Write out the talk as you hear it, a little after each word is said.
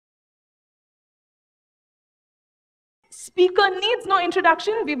speaker needs no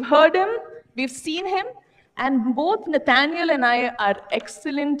introduction. We've heard him, we've seen him, and both Nathaniel and I are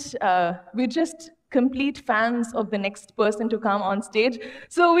excellent. We're just complete fans of the next person to come on stage.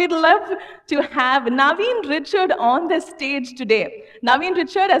 So we'd love to have Naveen Richard on the stage today. Naveen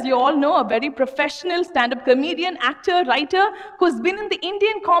Richard, as you all know, a very professional stand-up comedian, actor, writer, who's been in the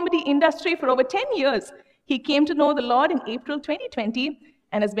Indian comedy industry for over 10 years. He came to know the Lord in April 2020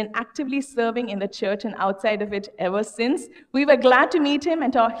 and has been actively serving in the church and outside of it ever since. We were glad to meet him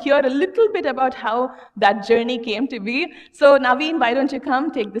and to hear a little bit about how that journey came to be. So Naveen, why don't you come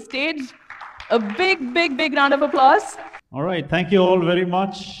take the stage? A big, big, big round of applause. All right, thank you all very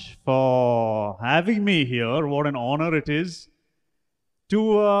much for having me here. What an honor it is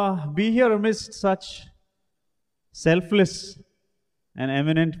to be here amidst such selfless and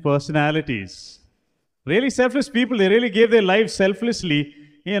eminent personalities. Really selfless people, they really gave their lives selflessly.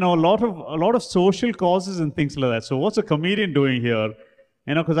 You know, a lot of social causes and things like that. So what's a comedian doing here?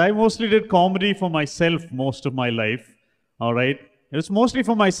 You know, because I mostly did comedy for myself most of my life. All right. It's mostly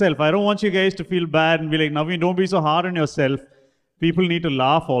for myself. I don't want you guys to feel bad and be like, Naveen, don't be so hard on yourself. People need to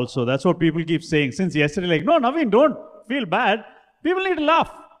laugh also. That's what people keep saying. Since yesterday, like, no, Naveen, don't feel bad. People need to laugh.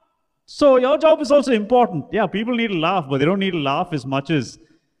 So your job is also important. Yeah, people need to laugh, but they don't need to laugh as much as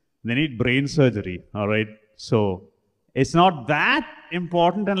they need brain surgery. All right. So it's not that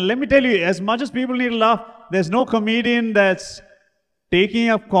important. And let me tell you, as much as people need to laugh, there's no comedian that's taking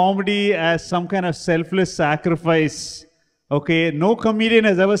up comedy as some kind of selfless sacrifice. Okay, no comedian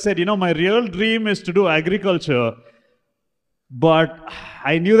has ever said, you know, my real dream is to do agriculture, but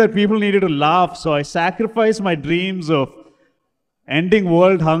I knew that people needed to laugh, so I sacrificed my dreams of ending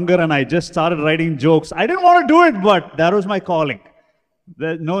world hunger and I just started writing jokes. I didn't want to do it, but that was my calling.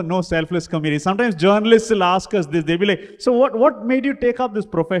 No selfless comedian. Sometimes journalists will ask us this, they'll be like, so what made you take up this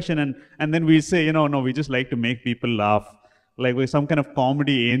profession? And then we say, you know, no, we just like to make people laugh. Like we're some kind of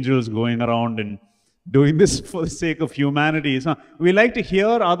comedy angels going around and doing this for the sake of humanity. So we like to hear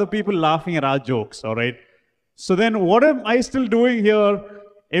other people laughing at our jokes, all right? So then what am I still doing here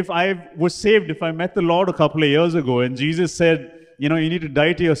if I was saved, if I met the Lord a couple of years ago and Jesus said, you know, you need to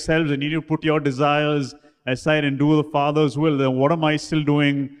die to yourselves and you need to put your desires aside and do the Father's will, then what am I still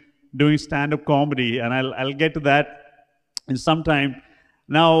doing stand-up comedy? And I'll get to that in some time.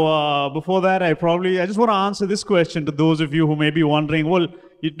 Now, before that, I just want to answer this question to those of you who may be wondering, well,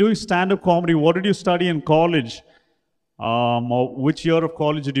 you're doing stand-up comedy. What did you study in college? Or which year of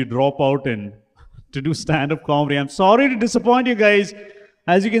college did you drop out in to do stand-up comedy? I'm sorry to disappoint you guys.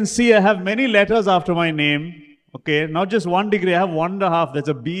 As you can see, I have many letters after my name. Okay, not just one degree. I have 1.5. That's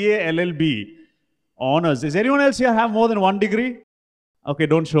a BA LLB honors. Is anyone else here have more than one degree? Okay,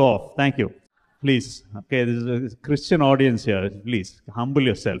 don't show off. Thank you. Please. Okay, this is a Christian audience here. Please, humble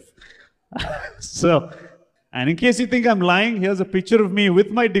yourself. And in case you think I'm lying, here's a picture of me with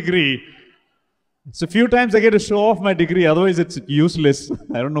my degree. So a few times I get to show off my degree, otherwise it's useless.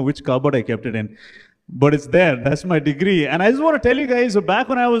 I don't know which cupboard I kept it in. But it's there, that's my degree. And I just want to tell you guys, so back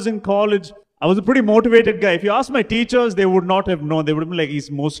when I was in college, I was a pretty motivated guy. If you ask my teachers, they would not have known. They would have been like, he's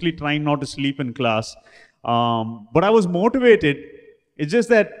mostly trying not to sleep in class. But I was motivated. It's just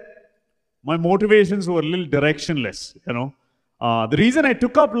that my motivations were a little directionless, you know. The reason I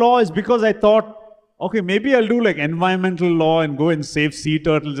took up law is because I thought, okay, maybe I'll do like environmental law and go and save sea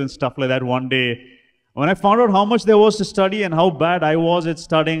turtles and stuff like that one day. When I found out how much there was to study and how bad I was at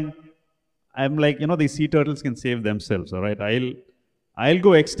studying, I'm like, you know, these sea turtles can save themselves, all right? I'll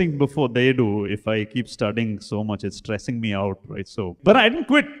go extinct before they do if I keep studying so much. It's stressing me out, right? So, but I didn't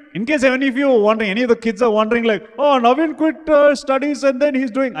quit. In case any of you are wondering, any of the kids are wondering like, oh, Naveen quit studies and then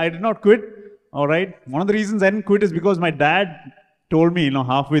he's doing, I did not quit, all right? One of the reasons I didn't quit is because my dad told me, you know,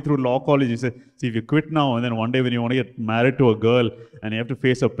 halfway through law college, he said, see, if you quit now and then one day when you want to get married to a girl and you have to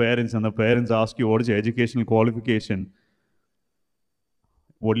face her parents and the parents ask you, what is your educational qualification?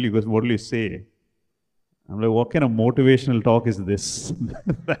 What will you say? I'm like, what kind of motivational talk is this?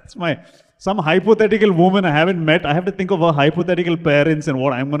 That's some hypothetical woman I haven't met. I have to think of her hypothetical parents and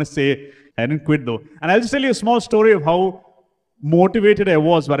what I'm going to say. I didn't quit though. And I'll just tell you a small story of how motivated I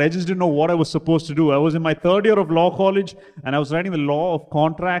was, but I just didn't know what I was supposed to do. I was in my 3rd year of law college and I was writing the law of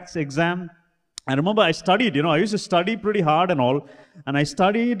contracts exam. I remember I studied, you know, I used to study pretty hard and all. And I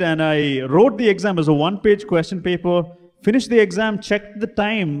studied and I wrote the exam as a 1-page question paper, finished the exam, checked the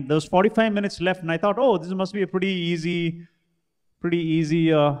time. There was 45 minutes left and I thought, oh, this must be a pretty easy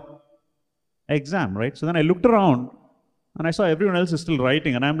exam, right? So then I looked around and I saw everyone else is still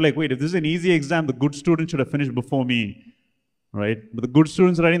writing. And I'm like, wait, if this is an easy exam, the good students should have finished before me. Right? But the good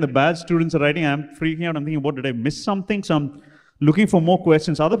students are writing, the bad students are writing. I'm freaking out. I'm thinking, what, did I miss something? Some looking for more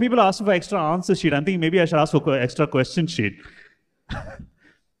questions. Other people are asking for extra answer sheet. I'm thinking maybe I should ask for extra question sheet.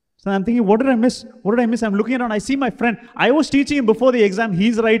 So I'm thinking, what did I miss? What did I miss? I'm looking around. I see my friend. I was teaching him before the exam.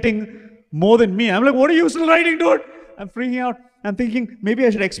 He's writing more than me. I'm like, what are you still writing, dude? I'm freaking out. I'm thinking, maybe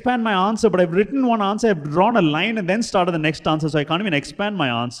I should expand my answer. But I've written one answer. I've drawn a line and then started the next answer. So I can't even expand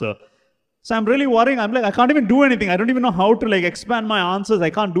my answer. So I'm really worrying. I'm like, I can't even do anything. I don't even know how to like expand my answers.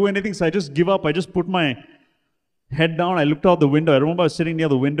 I can't do anything. So I just give up. I just put my head down. I looked out the window. I remember I was sitting near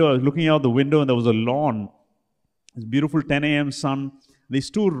the window. I was looking out the window and there was a lawn. This beautiful 10 a.m. sun. These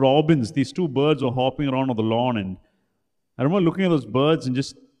two robins, these two birds were hopping around on the lawn. And I remember looking at those birds and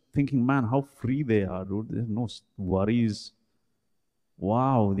just thinking, man, how free they are, dude. They have no worries.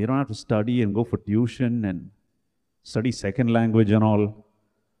 Wow, they don't have to study and go for tuition and study second language and all.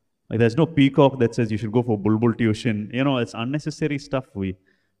 Like there's no peacock that says you should go for bulbul tuition. You know, it's unnecessary stuff we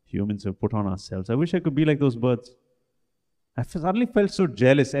humans have put on ourselves. I wish I could be like those birds. I suddenly felt so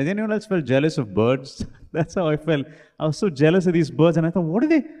jealous. Has anyone else felt jealous of birds? That's how I felt. I was so jealous of these birds and I thought,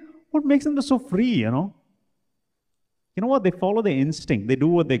 what makes them so free, you know? You know what? They follow their instinct. They do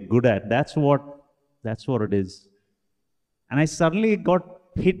what they're good at. That's what it is. And I suddenly got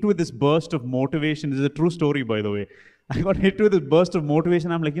hit with this burst of motivation. This is a true story, by the way. I got hit with this burst of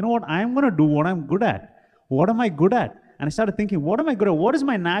motivation. I'm like, you know what? I'm going to do what I'm good at. What am I good at? And I started thinking, what am I good at? What is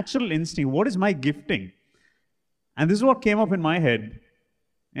my natural instinct? What is my gifting? And this is what came up in my head.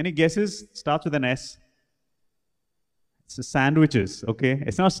 Any guesses? Starts with an S. It's sandwiches, okay?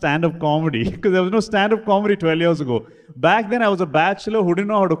 It's not stand-up comedy, because there was no stand-up comedy 12 years ago. Back then, I was a bachelor who didn't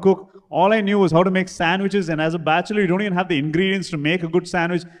know how to cook. All I knew was how to make sandwiches, and as a bachelor, you don't even have the ingredients to make a good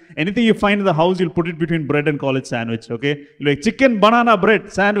sandwich. Anything you find in the house, you'll put it between bread and call it sandwich, okay? You're like, chicken, banana,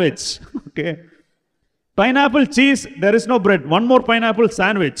 bread, sandwich, okay? Pineapple, cheese, there is no bread. One more pineapple,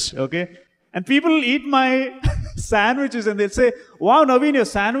 sandwich, okay? And people eat my sandwiches, and they'll say, wow, Naveen, your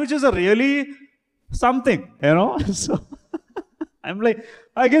sandwiches are really something, you know? So I'm like,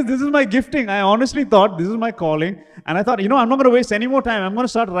 I guess this is my gifting. I honestly thought this is my calling. And I thought, you know, I'm not going to waste any more time. I'm going to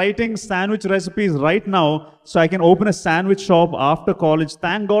start writing sandwich recipes right now so I can open a sandwich shop after college.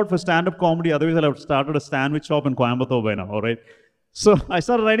 Thank God for stand-up comedy. Otherwise, I'll have started a sandwich shop in Coimbatore by now, all right? So I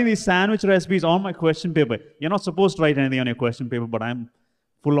started writing these sandwich recipes on my question paper. You're not supposed to write anything on your question paper, but I'm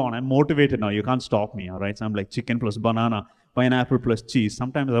full on. I'm motivated now. You can't stop me, all right? So I'm like chicken plus banana, pineapple plus cheese.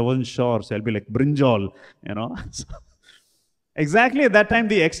 Sometimes I wasn't sure, so I'll be like brinjal, you know? Exactly at that time,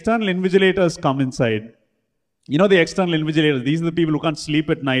 the external invigilators come inside. You know the external invigilators, these are the people who can't sleep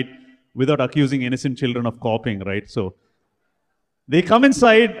at night without accusing innocent children of copying, right? So they come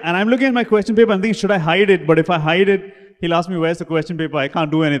inside and I'm looking at my question paper and thinking, should I hide it? But if I hide it, he'll ask me, where's the question paper? I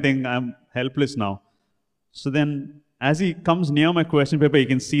can't do anything. I'm helpless now. So then as he comes near my question paper, you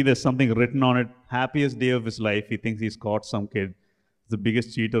can see there's something written on it. Happiest day of his life. He thinks he's caught some kid. The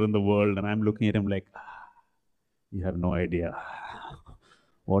biggest cheater in the world. And I'm looking at him like, you have no idea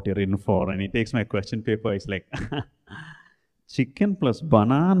what you're in for. And he takes my question paper. He's like, chicken plus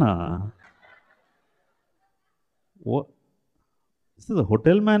banana. What? This is a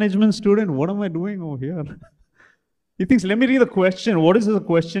hotel management student. What am I doing over here? He thinks, let me read the question. What is the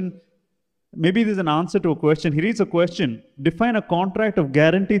question? Maybe there's an answer to a question. He reads a question. Define a contract of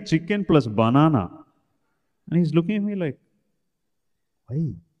guaranteed chicken plus banana. And he's looking at me like,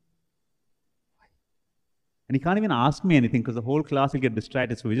 why? And he can't even ask me anything because the whole class will get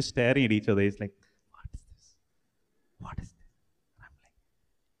distracted. So we're just staring at each other. He's like, what is this? What is this? I'm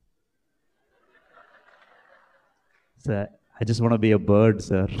like, sir, I just want to be a bird,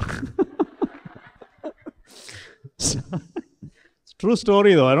 sir. It's a true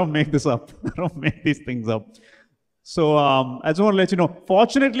story, though. I don't make this up. I don't make these things up. So I just want to let you know.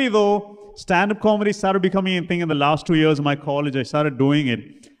 Fortunately, though, stand-up comedy started becoming a thing in the last 2 years of my college. I started doing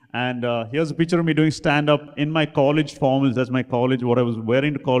it. And here's a picture of me doing stand-up in my college formals. That's my college, what I was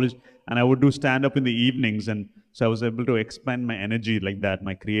wearing to college. And I would do stand-up in the evenings. And so I was able to expand my energy like that,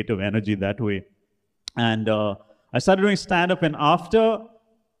 my creative energy that way. And I started doing stand-up. And after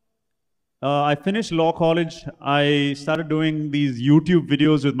I finished law college, I started doing these YouTube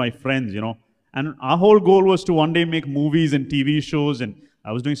videos with my friends, you know. And our whole goal was to one day make movies and TV shows. And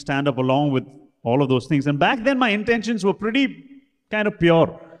I was doing stand-up along with all of those things. And back then, my intentions were pretty kind of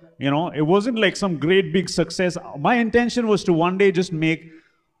pure. You know, it wasn't like some great big success. My intention was to one day just make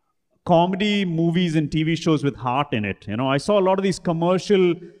comedy movies and TV shows with heart in it. You know, I saw a lot of these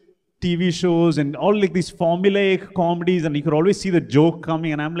commercial TV shows and all like these formulaic comedies, and you could always see the joke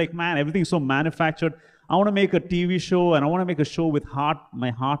coming. And I'm like, man, everything's so manufactured. I want to make a TV show, and I want to make a show with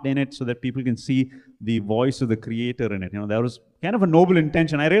my heart in it, so that people can see the voice of the creator in it. That was kind of a noble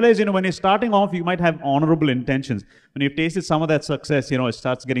intention. I realized, when you're starting off, you might have honorable intentions. When you've tasted some of that success, it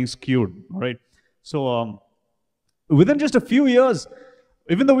starts getting skewed, all right? So within just a few years,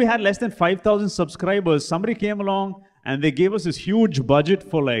 even though we had less than 5,000 subscribers, somebody came along and they gave us this huge budget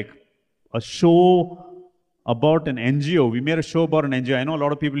for like a show about an NGO. We made a show about an NGO. I know a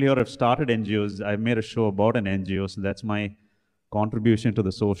lot of people here have started NGOs. I made a show about an NGO, so that's my contribution to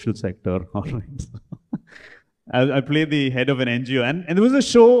the social sector. All right. I played the head of an NGO, and there was a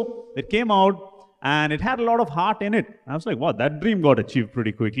show that came out, and it had a lot of heart in it. I was like, wow, that dream got achieved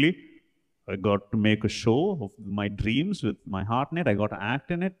pretty quickly. I got to make a show of my dreams with my heart in it. I got to act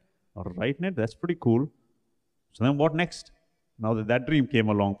in it or write in it. That's pretty cool. So then what next? Now that dream came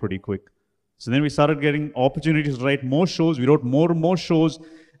along pretty quick. So then we started getting opportunities to write more shows. We wrote more and more shows,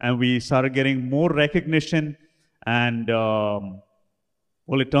 and we started getting more recognition. And,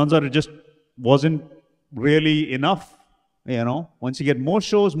 well, it turns out it just wasn't really enough. Once you get more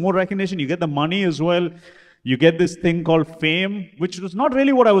shows, more recognition, you get the money as well. You get this thing called fame, which was not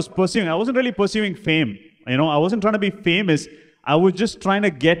really what I was pursuing. I wasn't really pursuing fame. I wasn't trying to be famous. I was just trying to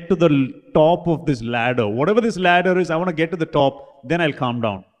get to the top of this ladder. Whatever this ladder is, I want to get to the top, then I'll calm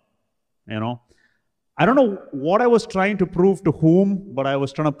down. I don't know what I was trying to prove to whom, but I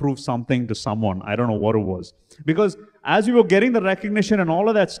was trying to prove something to someone. I don't know what it was. Because as we were getting the recognition and all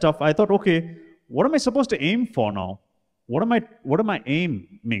of that stuff, I thought, okay, what am I supposed to aim for now? What am I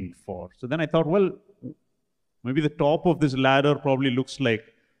aiming for? So then I thought, well, maybe the top of this ladder probably looks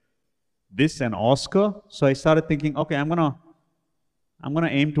like this, an Oscar. So I started thinking, okay, I'm gonna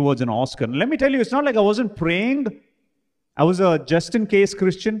aim towards an Oscar. And let me tell you, it's not like I wasn't praying. I was a just-in-case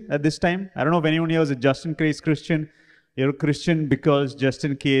Christian at this time. I don't know if anyone here is a just-in-case Christian. You're a Christian because just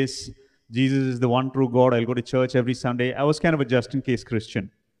in case Jesus is the one true God, I'll go to church every Sunday. I was kind of a just-in-case Christian.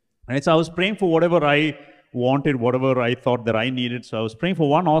 And so I was praying for whatever I wanted, whatever I thought that I needed. So I was praying for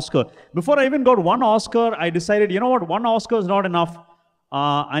one Oscar. Before I even got one Oscar, I decided, you know what, one Oscar is not enough.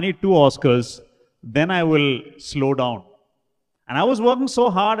 I need 2 Oscars. Then I will slow down. And I was working so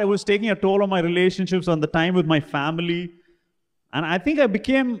hard. I was taking a toll on my relationships, on the time with my family. And I think I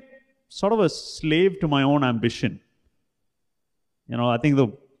became sort of a slave to my own ambition. I think the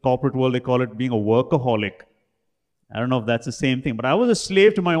corporate world, they call it being a workaholic. I don't know if that's the same thing, but I was a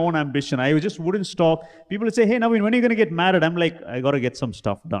slave to my own ambition. I just wouldn't stop. People would say, hey, Naveen, when are you going to get married? I'm like, I got to get some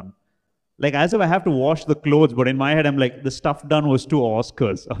stuff done. Like as if I have to wash the clothes, but in my head, I'm like, the stuff done was 2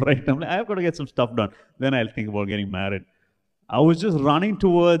 Oscars. All right, I'm like, I've got to get some stuff done. Then I'll think about getting married. I was just running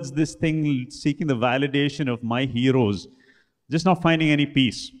towards this thing, seeking the validation of my heroes, just not finding any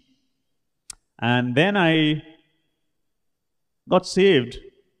peace. And then I got saved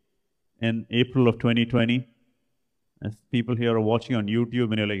in April of 2020. If people here are watching on YouTube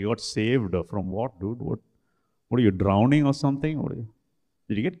and you're like, you got saved from what, dude? What are you, drowning or something?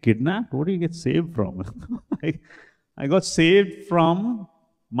 Did you get kidnapped? What do you get saved from? I got saved from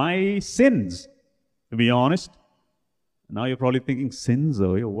my sins, to be honest. Now you're probably thinking, sins?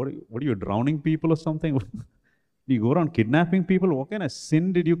 What are you, drowning people or something? Do you go around kidnapping people? What kind of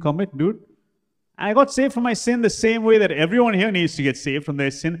sin did you commit, dude? I got saved from my sin the same way that everyone here needs to get saved from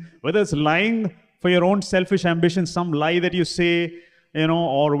their sin. Whether it's lying for your own selfish ambition, some lie that you say,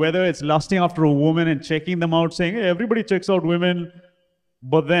 or whether it's lusting after a woman and checking them out, saying, hey, everybody checks out women.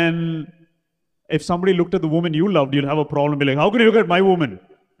 But then if somebody looked at the woman you loved, you'll have a problem. Be like, how can you look at my woman?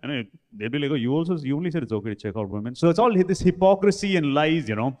 And they'll be like, oh, you only said it's okay to check out women. So it's all this hypocrisy and lies,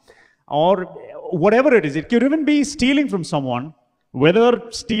 or whatever it is. It could even be stealing from someone, whether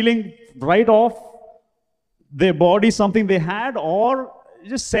stealing right off their body, something they had, or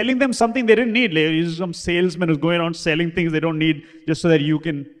just selling them something they didn't need. Like some salesman who's going around selling things they don't need just so that you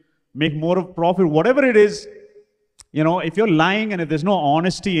can make more of profit. Whatever it is, if you're lying and if there's no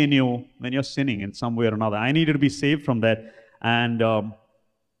honesty in you, then you're sinning in some way or another. I needed to be saved from that. And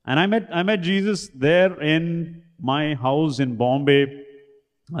I met Jesus there in my house in Bombay.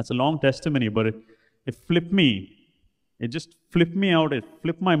 That's a long testimony, but it flipped me. It just flipped me out. It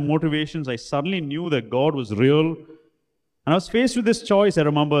flipped my motivations. I suddenly knew that God was real. And I was faced with this choice. I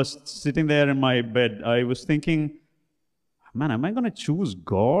remember sitting there in my bed. I was thinking, man, am I going to choose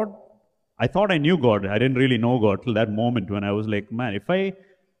God? I thought I knew God. I didn't really know God till that moment when I was like, man, if I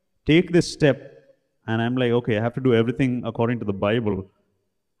take this step and I'm like, okay, I have to do everything according to the Bible,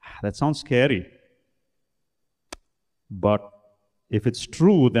 that sounds scary. But if it's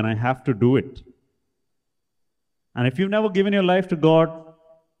true, then I have to do it. And if you've never given your life to God,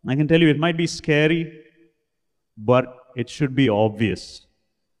 I can tell you it might be scary, but it should be obvious.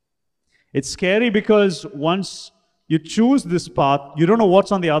 It's scary because once you choose this path, you don't know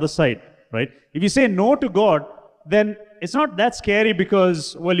what's on the other side, right? If you say no to God, then it's not that scary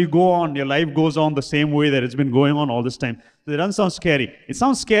because, well, you go on, your life goes on the same way that it's been going on all this time. So it doesn't sound scary. It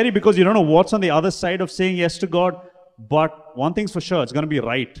sounds scary because you don't know what's on the other side of saying yes to God, but one thing's for sure, it's going to be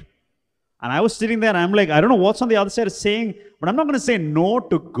right. And I was sitting there and I'm like, I don't know what's on the other side of saying, but I'm not going to say no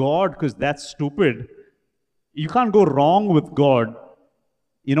to God because that's stupid. You can't go wrong with God.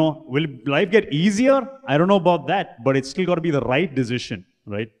 You know, will life get easier? I don't know about that, but it's still got to be the right decision,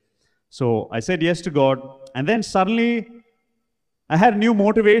 right? So I said yes to God, and then suddenly I had new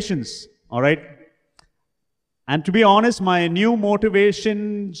motivations, all right? And to be honest, my new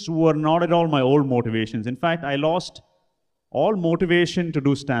motivations were not at all my old motivations. In fact, I lost all motivation to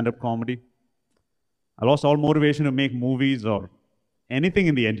do stand-up comedy. I lost all motivation to make movies or anything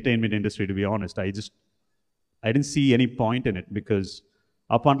in the entertainment industry, to be honest. I didn't see any point in it because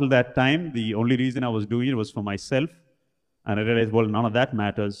up until that time, the only reason I was doing it was for myself. And I realized, well, none of that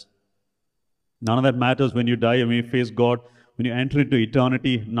matters. None of that matters when you die and when you face God. When you enter into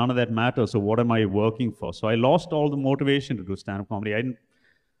eternity, none of that matters. So what am I working for? So I lost all the motivation to do stand-up comedy.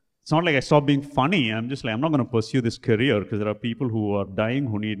 It's not like I stopped being funny. I'm just like, I'm not going to pursue this career because there are people who are dying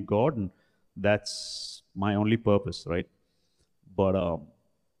who need God, and that's my only purpose, right? But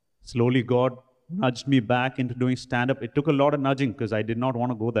slowly God nudged me back into doing stand-up. It took a lot of nudging because I did not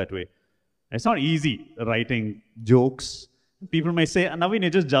want to go that way. It's not easy writing jokes. People may say, Naveen,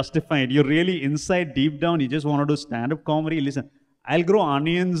 you're just justifying it. You're really inside, deep down, you just want to do stand-up comedy. Listen, I'll grow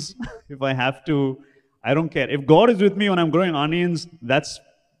onions if I have to. I don't care. If God is with me when I'm growing onions, that's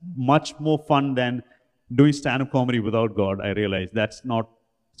much more fun than doing stand-up comedy without God, I realized. It's not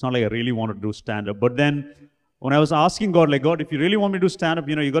like I really want to do stand-up. But then when I was asking God, like, God, if you really want me to do stand-up,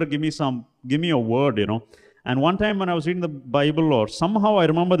 you know, you got to give me a word, you know. And one time when I was reading the Bible, or somehow I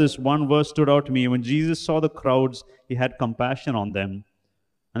remember this one verse stood out to me. When Jesus saw the crowds, he had compassion on them.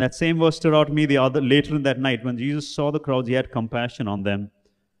 And that same verse stood out to me later in that night. When Jesus saw the crowds, he had compassion on them.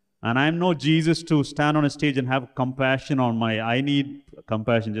 And I'm no Jesus to stand on a stage and have compassion I need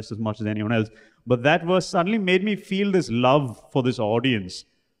compassion just as much as anyone else. But that verse suddenly made me feel this love for this audience.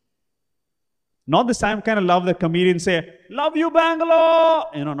 Not the same kind of love that comedians say, love you, Bangalore!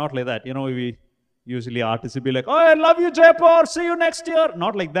 You know, not like that. You know, usually artists will be like, oh, I love you, Jaipur, see you next year.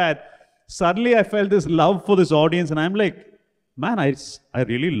 Not like that. Suddenly I felt this love for this audience and I'm like, man, I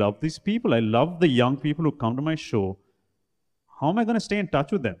really love these people. I love the young people who come to my show. How am I going to stay in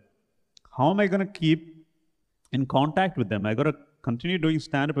touch with them? How am I going to keep in contact with them? I got to continue doing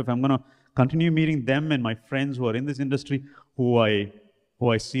stand-up if I'm going to continue meeting them and my friends who are in this industry who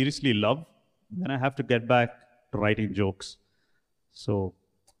I seriously love. Then I have to get back to writing jokes. So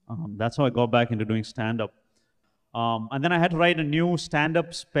that's how I got back into doing stand-up. And then I had to write a new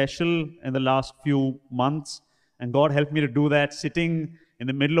stand-up special in the last few months. And God helped me to do that sitting in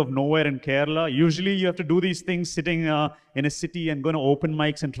the middle of nowhere in Kerala. Usually you have to do these things sitting in a city and going to open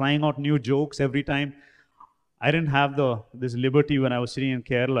mics and trying out new jokes every time. I didn't have this liberty when I was sitting in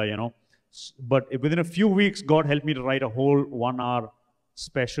Kerala, you know. But within a few weeks, God helped me to write a whole 1-hour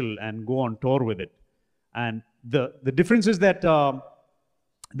special and go on tour with it. And the difference is that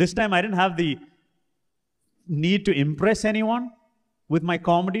this time I didn't have the need to impress anyone with my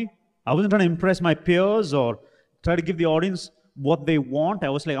comedy. I wasn't trying to impress my peers or try to give the audience what they want. I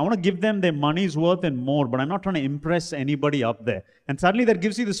was like, I want to give them their money's worth and more, but I'm not trying to impress anybody up there. And suddenly that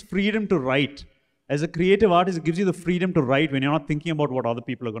gives you this freedom to write. As a creative artist, it gives you the freedom to write when you're not thinking about what other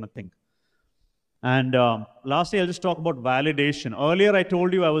people are going to think. And lastly, I'll just talk about validation. Earlier, I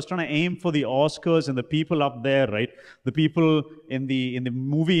told you I was trying to aim for the Oscars and the people up there, right? The people in the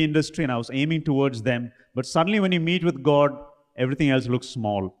movie industry, and I was aiming towards them. But suddenly, when you meet with God, everything else looks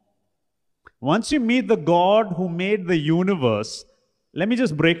small. Once you meet the God who made the universe, let me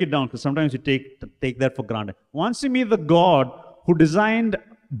just break it down, because sometimes you take that for granted. Once you meet the God who designed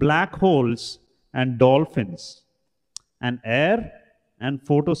black holes and dolphins and air and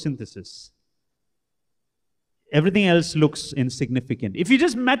photosynthesis, everything else looks insignificant. If you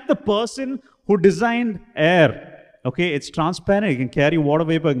just met the person who designed air, okay, it's transparent, it can carry water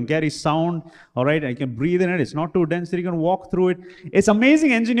vapor, it can carry sound, all right, I can breathe in it, it's not too dense that you can walk through it. It's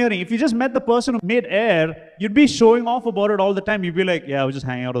amazing engineering. If you just met the person who made air, you'd be showing off about it all the time. You'd be like, yeah, I was just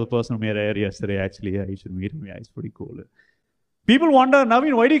hanging out with the person who made air yesterday, actually, yeah, you should meet him, yeah, he's pretty cool. People wonder,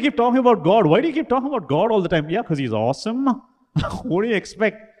 Naveen, why do you keep talking about God? Why do you keep talking about God all the time? Yeah, because he's awesome. What do you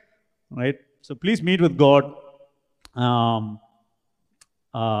expect, right? So please meet with God. I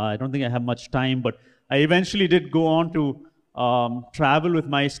don't think I have much time, but I eventually did go on to travel with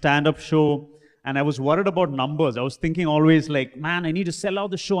my stand-up show, and I was worried about numbers. I was thinking always like, man, I need to sell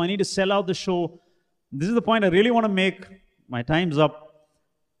out the show. I need to sell out the show. This is the point I really want to make. My time's up.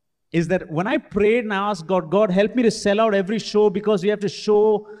 Is that when I prayed and I asked God, God, help me to sell out every show, because we have to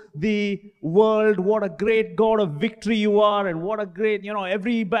show the world what a great God of victory you are, and what a great,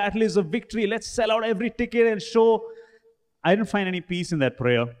 every battle is a victory. Let's sell out every ticket and show. I didn't find any peace in that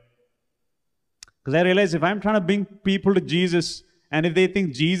prayer. Because I realized if I'm trying to bring people to Jesus, and if they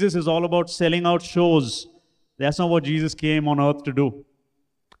think Jesus is all about selling out shows, that's not what Jesus came on earth to do.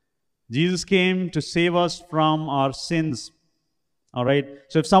 Jesus came to save us from our sins. All right.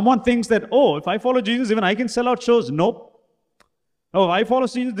 So if someone thinks that, oh, if I follow Jesus, even I can sell out shows. Nope. Oh, if I follow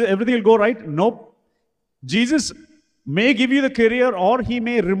Jesus, everything will go right. Nope. Jesus may give you the career, or he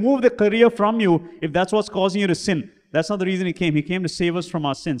may remove the career from you if that's what's causing you to sin. That's not the reason he came. He came to save us from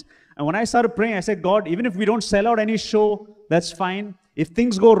our sins. And when I started praying, I said, God, even if we don't sell out any show, that's fine. If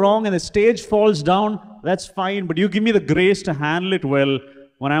things go wrong and the stage falls down, that's fine. But you give me the grace to handle it well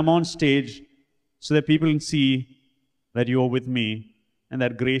when I'm on stage, so that people can see that you are with me, and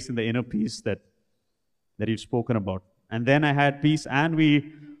that grace and the inner peace that you've spoken about. And then I had peace, and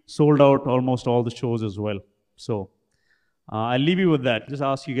we sold out almost all the shows as well. So I'll leave you with that. Just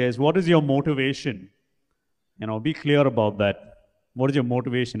ask you guys, what is your motivation? Be clear about that. What is your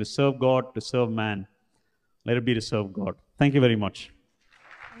motivation? To serve God, to serve man? Let it be to serve God. Thank you very much.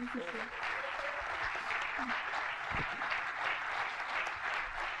 Thank you.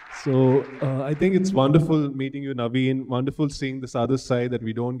 So I think it's wonderful meeting you, Naveen. Wonderful seeing this other side that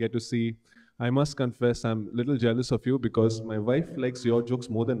we don't get to see. I must confess, I'm a little jealous of you, because my wife likes your jokes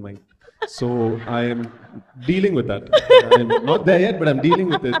more than mine. So I am dealing with that. I'm not there yet, but I'm dealing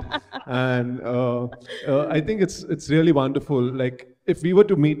with it. And I think it's really wonderful. Like, if we were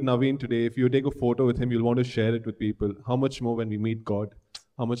to meet Naveen today, if you take a photo with him, you'll want to share it with people. How much more when we meet God?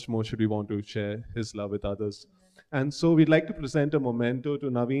 How much more should we want to share his love with others? And so we'd like to present a memento to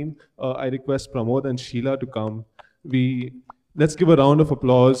Naveen. I request Pramod and Sheila to come. Let's give a round of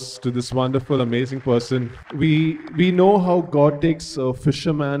applause to this wonderful, amazing person. We know how God takes a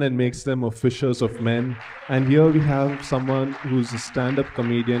fisherman and makes them a fishers of men. And here we have someone who's a stand-up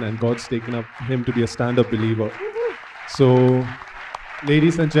comedian, and God's taken up him to be a stand-up believer. So,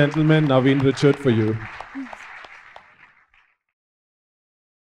 ladies and gentlemen, Naveen Richard for you.